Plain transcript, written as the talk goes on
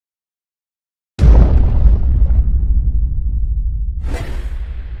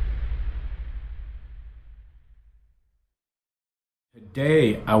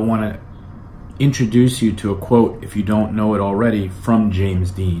Today, I want to introduce you to a quote, if you don't know it already, from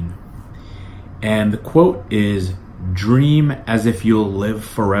James Dean. And the quote is, "Dream as if you'll live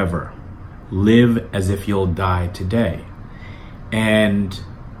forever. Live as if you'll die today." And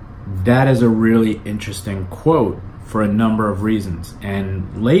that is a really interesting quote for a number of reasons. And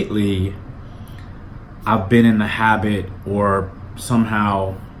lately, I've been in the habit, or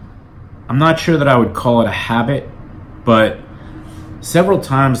somehow, I'm not sure that I would call it a habit, but several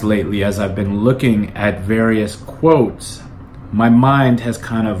times lately, as I've been looking at various quotes, my mind has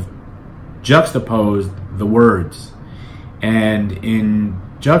kind of juxtaposed the words. And in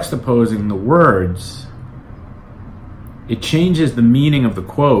juxtaposing the words, it changes the meaning of the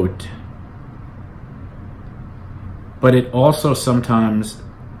quote, but it also sometimes,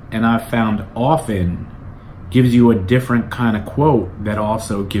 and I've found often, gives you a different kind of quote that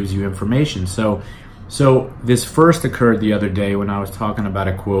also gives you information. So this first occurred the other day when I was talking about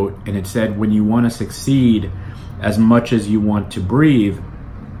a quote, and it said, when you want to succeed as much as you want to breathe,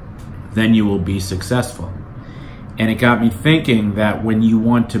 then you will be successful. And it got me thinking that when you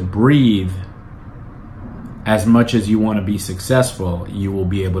want to breathe as much as you want to be successful, you will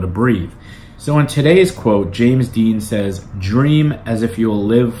be able to breathe. So in today's quote, James Dean says, "Dream as if you'll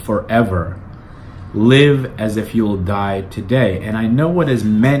live forever. Live as if you'll die today." And I know what is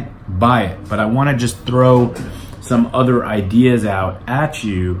meant by it, but I want to just throw some other ideas out at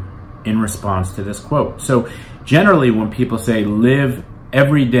you in response to this quote. So generally, when people say live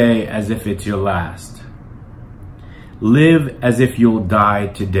every day as if it's your last, live as if you'll die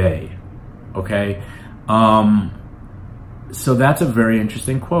today, okay? So that's a very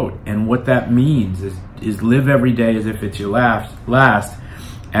interesting quote. And what that means is live every day as if it's your last,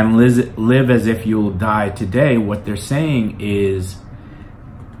 and live as if you'll die today. What they're saying is,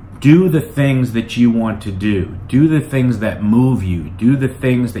 do the things that you want to do. Do the things that move you. Do the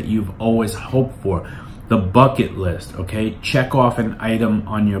things that you've always hoped for. The bucket list, okay? Check off an item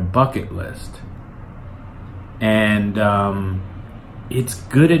on your bucket list. And it's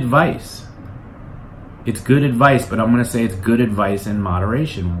good advice. It's good advice, but I'm going to say it's good advice in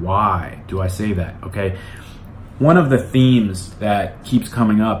moderation. Why do I say that? Okay. One of the themes that keeps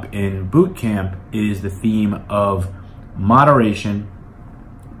coming up in Bootcamp is the theme of moderation,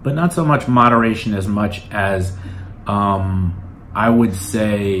 but not so much moderation as much as I would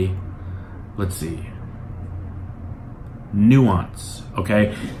say, let's see, nuance.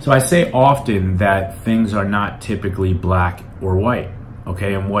 Okay. So I say often that things are not typically black or white.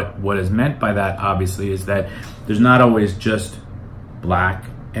 Okay, and what is meant by that, obviously, is that there's not always just black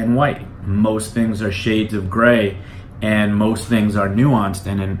and white. Most things are shades of gray, and most things are nuanced.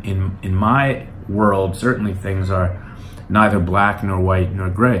 And in my world, certainly things are neither black nor white nor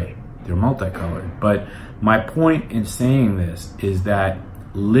gray. They're multicolored. But my point in saying this is that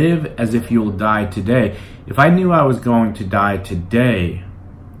live as if you'll die today. If I knew I was going to die today,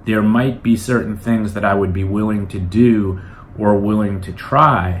 there might be certain things that I would be willing to do or willing to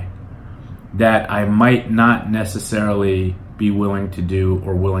try that I might not necessarily be willing to do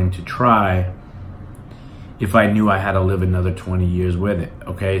or willing to try if I knew I had to live another 20 years with it,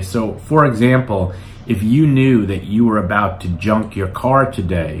 okay? So, for example, if you knew that you were about to junk your car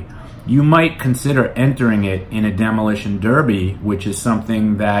today, you might consider entering it in a demolition derby, which is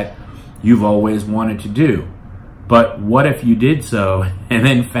something that you've always wanted to do. But what if you did so and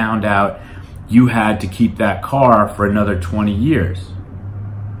then found out you had to keep that car for another 20 years?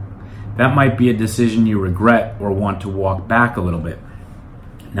 That might be a decision you regret or want to walk back a little bit.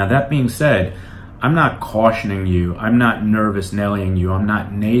 Now, that being said, I'm not cautioning you. I'm not nervous Nellying you. I'm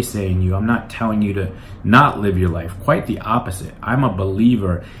not naysaying you. I'm not telling you to not live your life. Quite the opposite. I'm a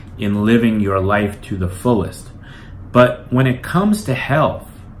believer in living your life to the fullest. But when it comes to health,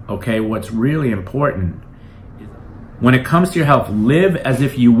 okay, what's really important, when it comes to your health, live as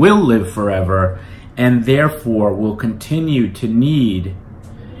if you will live forever, and therefore will continue to need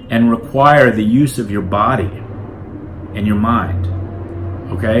and require the use of your body and your mind.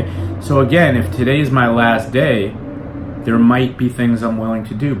 Okay? So again, if today is my last day, there might be things I'm willing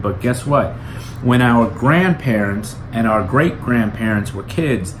to do. But guess what? When our grandparents and our great-grandparents were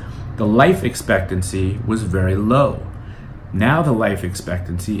kids, the life expectancy was very low. Now the life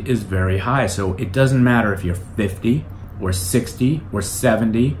expectancy is very high. So it doesn't matter if you're 50 or 60 or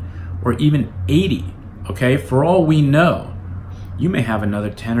 70 or even 80, okay? For all we know, you may have another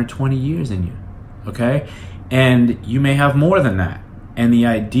 10 or 20 years in you, okay? And you may have more than that. And the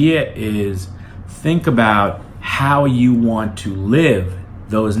idea is, think about how you want to live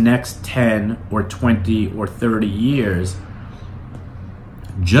those next 10 or 20 or 30 years,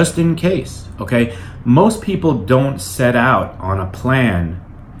 just in case, okay? Most people don't set out on a plan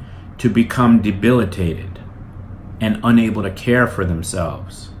to become debilitated and unable to care for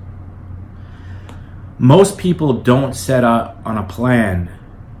themselves. Most people don't set out on a plan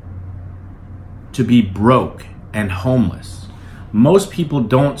to be broke and homeless. Most people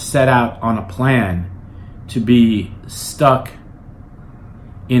don't set out on a plan to be stuck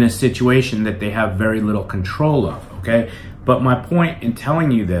in a situation that they have very little control of, okay? But my point in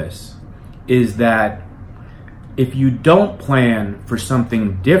telling you this is that if you don't plan for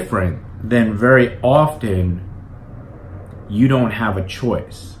something different, then very often you don't have a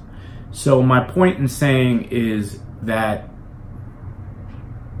choice. So my point in saying is that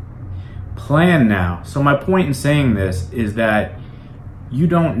plan now. So my point in saying this is that you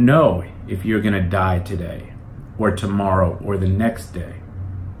don't know if you're gonna die today or tomorrow or the next day,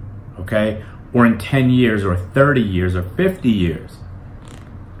 okay? Or in 10 years or 30 years or 50 years.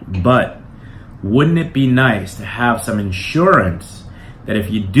 But wouldn't it be nice to have some insurance that if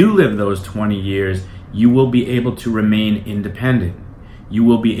you do live those 20 years, you will be able to remain independent. You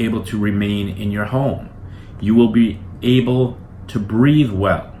will be able to remain in your home. You will be able to breathe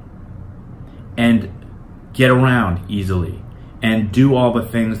well and get around easily and do all the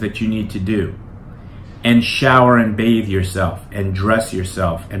things that you need to do and shower and bathe yourself and dress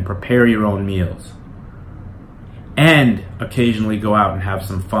yourself and prepare your own meals and occasionally go out and have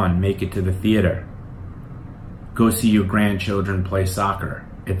some fun, make it to the theater, go see your grandchildren play soccer,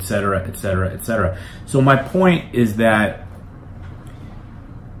 etc., etc., etc. So my point is that,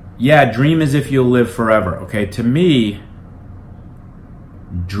 yeah, dream as if you'll live forever, okay? To me,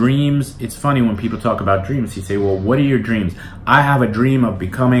 dreams, it's funny when people talk about dreams, you say, well, what are your dreams? I have a dream of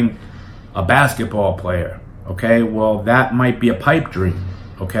becoming a basketball player, okay? Well, that might be a pipe dream,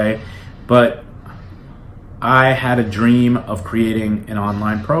 okay? But I had a dream of creating an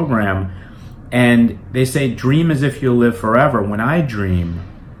online program, and they say dream as if you'll live forever. When I dream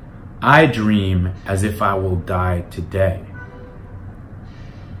as if I will die today.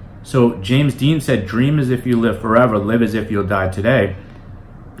 So James Dean said, dream as if you live forever, live as if you'll die today.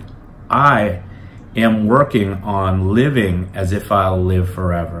 I am working on living as if I'll live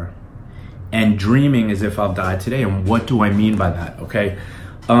forever and dreaming as if I'll die today. And what do I mean by that? Okay.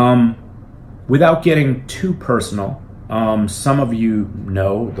 Without getting too personal, some of you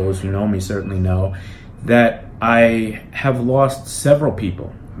know, those who know me certainly know, that I have lost several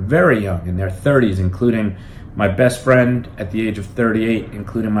people very young, in their 30s, including my best friend at the age of 38,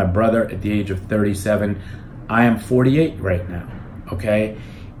 including my brother at the age of 37. I am 48 right now, okay?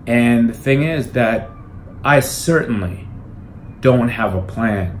 And the thing is that I certainly don't have a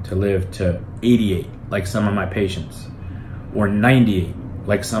plan to live to 88 like some of my patients, or 98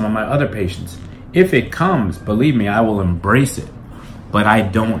 like some of my other patients. If it comes, believe me, I will embrace it. But I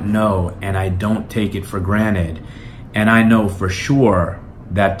don't know, and I don't take it for granted. And I know for sure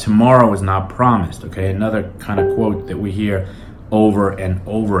that tomorrow is not promised, okay? Another kind of quote that we hear over and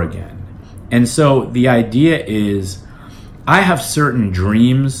over again. And so the idea is, I have certain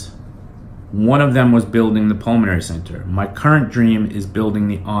dreams. One of them was building the Pulmonary Center. My current dream is building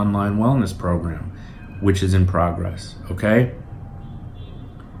the online wellness program, which is in progress, okay?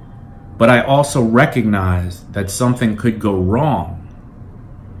 But I also recognize that something could go wrong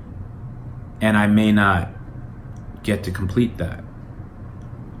and I may not get to complete that.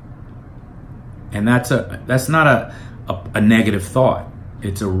 And that's not a negative thought.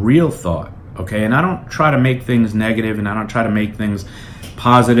 It's a real thought, okay? And I don't try to make things negative, and I don't try to make things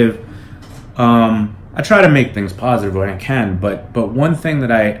positive. I try to make things positive when I can, but one thing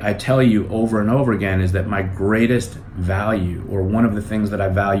that I tell you over and over again is that my greatest value, or one of the things that I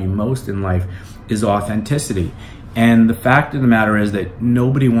value most in life, is authenticity. And the fact of the matter is that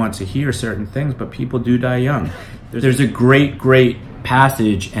nobody wants to hear certain things, but people do die young. There's a great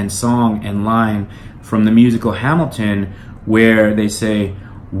passage and song and line from the musical Hamilton where they say,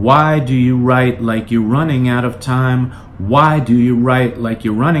 why do you write like you're running out of time? Why do you write like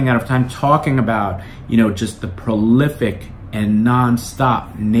you're running out of time? Talking about, you know, just the prolific and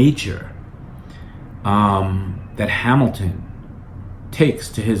non-stop nature that Hamilton takes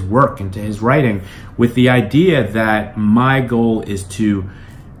to his work and to his writing, with the idea that my goal is to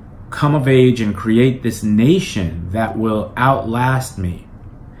come of age and create this nation that will outlast me.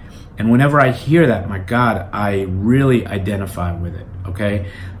 And whenever I hear that, my God, I really identify with it, okay?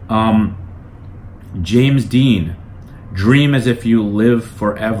 James Dean, dream as if you live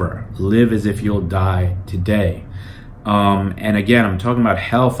forever, live as if you'll die today. And again, I'm talking about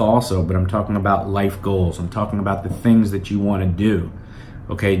health also, but I'm talking about life goals. I'm talking about the things that you want to do,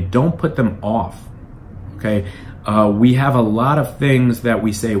 okay? Don't put them off, okay? We have a lot of things that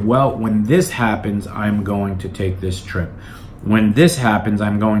we say, well, when this happens, I'm going to take this trip. When this happens,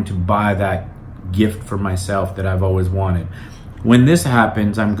 I'm going to buy that gift for myself that I've always wanted. When this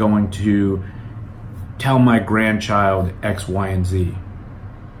happens, I'm going to tell my grandchild X, Y, and Z.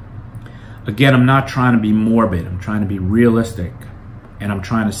 Again, I'm not trying to be morbid. I'm trying to be realistic. And I'm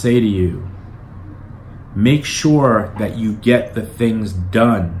trying to say to you, make sure that you get the things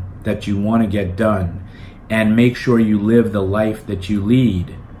done that you want to get done, and make sure you live the life that you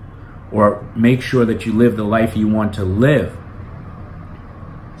lead, or make sure that you live the life you want to live.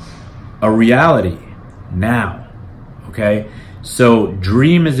 A reality now, okay? So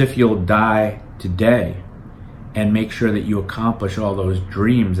dream as if you'll die today, and make sure that you accomplish all those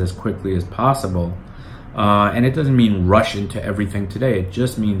dreams as quickly as possible. And it doesn't mean rush into everything today. It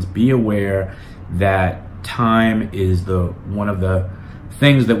just means be aware that time is one of the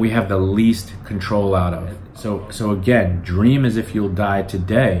things that we have the least control out of. So again, dream as if you'll die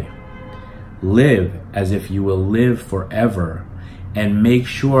today. Live as if you will live forever, and make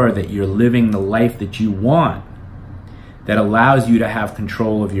sure that you're living the life that you want, that allows you to have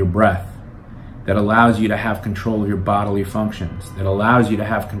control of your breath, that allows you to have control of your bodily functions, that allows you to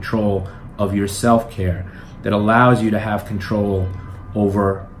have control of your self-care, that allows you to have control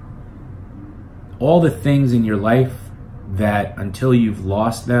over all the things in your life that until you've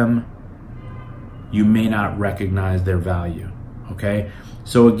lost them, you may not recognize their value, okay?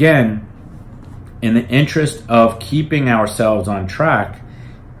 So again, in the interest of keeping ourselves on track,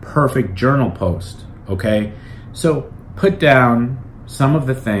 perfect journal post, okay? So put down some of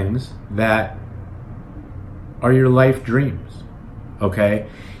the things that are your life dreams, okay?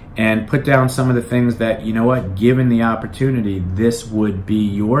 And put down some of the things that, you know what, given the opportunity, this would be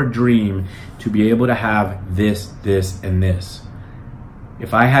your dream to be able to have this, this, and this.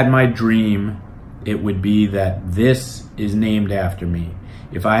 If I had my dream, it would be that this is named after me.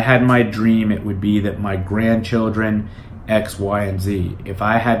 If I had my dream, it would be that my grandchildren, X, Y, and Z. If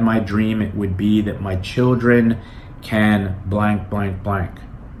I had my dream, it would be that my children can blank, blank, blank,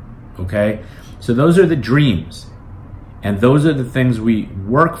 okay? So those are the dreams. And those are the things we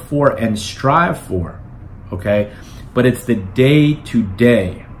work for and strive for, okay? But it's the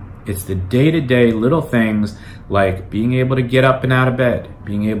day-to-day. It's the day-to-day little things like being able to get up and out of bed,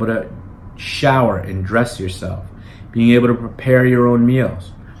 being able to shower and dress yourself, being able to prepare your own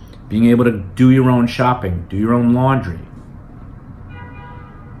meals, being able to do your own shopping, do your own laundry,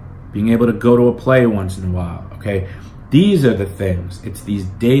 being able to go to a play once in a while, okay? These are the things, it's these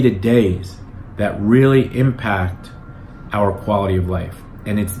day-to-days that really impact our quality of life.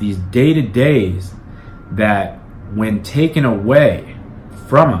 And it's these day-to-days that, when taken away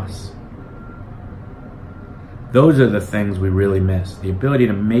from us, those are the things we really miss. The ability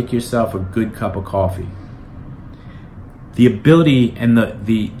to make yourself a good cup of coffee. The ability and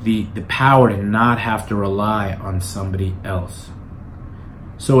the power to not have to rely on somebody else.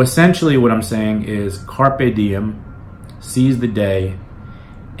 So essentially what I'm saying is carpe diem, seize the day,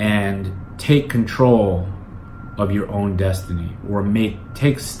 and take control of your own destiny, or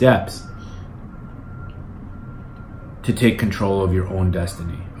take steps to take control of your own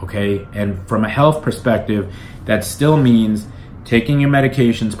destiny, okay? And from a health perspective, that still means taking your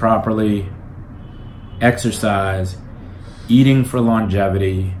medications properly, exercise, eating for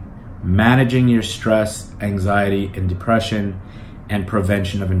longevity, managing your stress, anxiety, and depression, and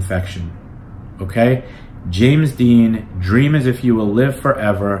prevention of infection, okay? James Dean, dream as if you will live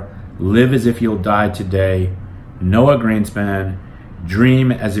forever, live as if you'll die today. Noah Greenspan,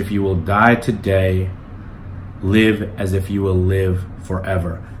 dream as if you will die today, live as if you will live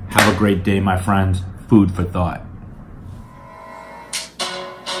forever. Have a great day, my friends. Food for thought.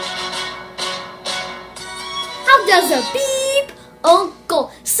 How does a beep,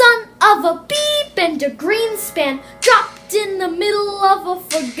 uncle, son of a beep, and a Greenspan dropped in the middle of a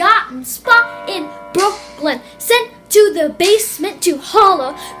forgotten spot in Brooklyn, sent to the basement to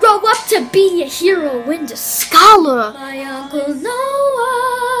holler, grow up to be a hero and a scholar. My Uncle Noah.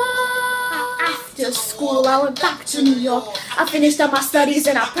 After school, I went back to New York. I finished up my studies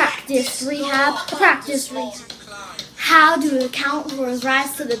and I practiced rehab. How to account for his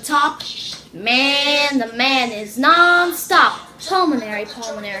rise to the top? Man, the man is non-stop. Pulmonary.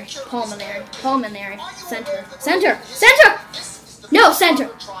 Center. No,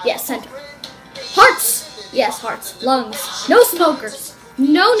 center. Yes, center. Hearts. Yes, hearts. Lungs. No smokers.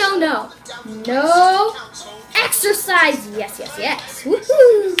 No. No exercise. Yes.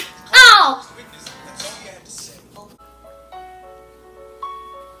 Woohoo! Ow!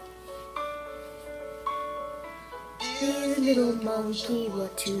 Dear little monkey,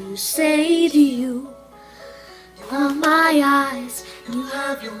 what to say to you? of my eyes. You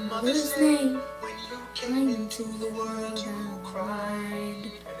have your mother's name. When you came into the world and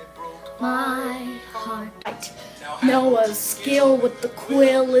cried, my heart. Noah's skill with the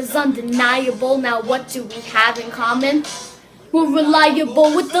quill is undeniable. Now what do we have in common? We're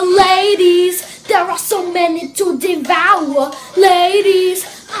reliable with the ladies. There are so many to devour. Ladies,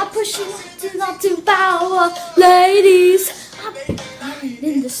 I push you to not devour. Ladies, I'm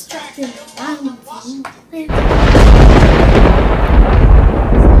indestructible.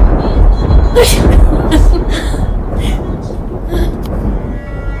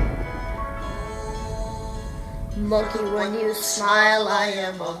 Monkey, when you smile, I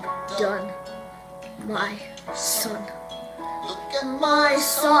am undone. My son. Look at my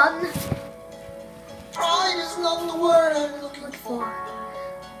son. Pride is not the word I'm looking for.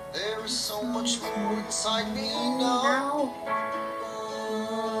 There is so much more inside me now.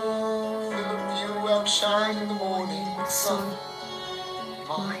 Philip, you outshine in the morning sun.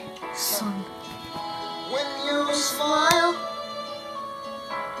 My son. When you smile,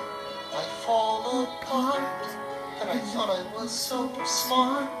 I fall apart. And I thought I was so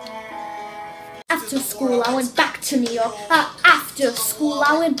smart. After school, I went back to New York. After school,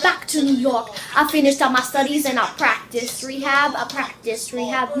 I went back to New York. I finished all my studies and I practiced rehab.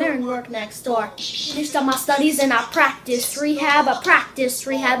 Marion worked next door. Finished all my studies and I practiced rehab.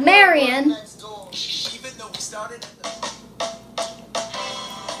 Marion.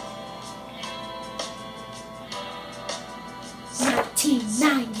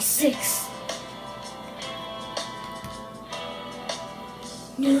 1996.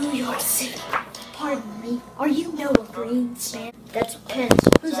 New York City. Pardon me, are you Noah Greenspan? That depends.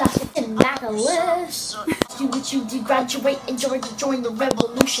 Who's asking Nicholas? Do what you do, graduate, enjoy to join the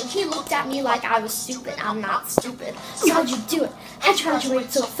revolution. He looked at me like I was stupid. I'm not stupid. So how'd you do it? How'd you graduate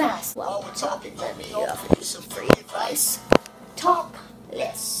so fast? Well, topic, let me offer you some free advice.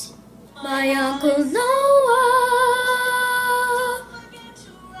 Topless. My Uncle Noah.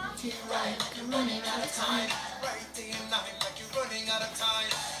 Running out of time. Right day and night like you're running out of time.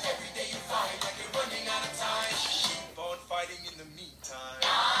 Every day you fight like you're running out of time. Keep on fighting in the meantime.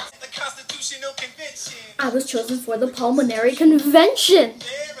 The Constitutional Convention. I was chosen for the Pulmonary Convention.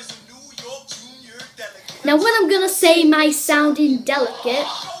 There is a New York Junior delegate. Now when I'm gonna say might sound indelicate.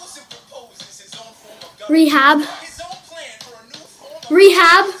 Rehab.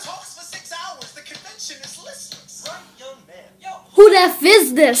 Talks for 6 hours. The convention is listless. Right, young man. Who the F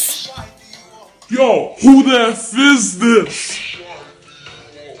is this? Yo, who the F is this?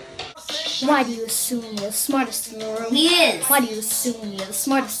 Why do you assume you're the smartest in the room? He is. Why do you assume you're the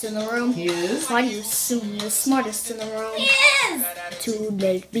smartest in the room? He is. Why do you assume you're the smartest in the room? He is. To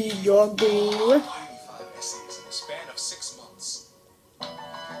make me your boo.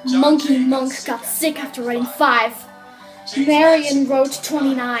 Monkey Monk got sick after writing 5. Marion wrote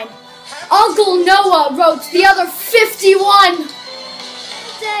 29. Uncle Noah wrote the other 51.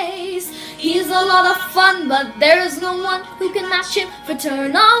 Days. He's a lot of fun, but there is no one who can match him for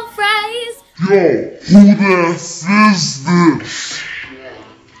turn-on phrase. Yo, who the F is this?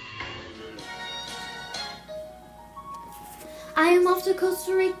 I am off to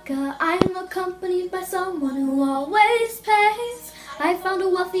Costa Rica. I am accompanied by someone who always pays. I found a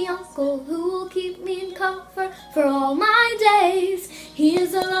wealthy uncle who will keep me in comfort for all my days. He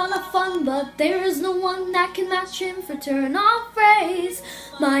is a lot of fun, but there is no one that can match him for turn-off phrase.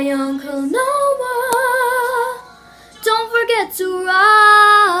 My Uncle Noah, don't forget to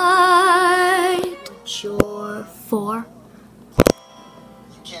write your 4.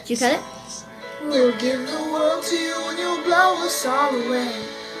 Did you cut it? We'll give the world to you and you'll blow us all away.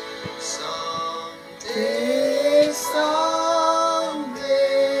 Someday.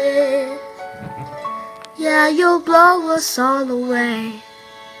 Yeah, you'll blow us all away.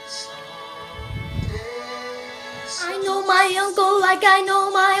 I know my uncle like I know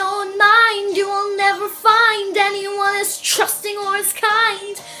my own mind. You will never find anyone as trusting or as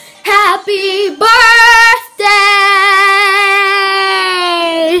kind. Happy birthday!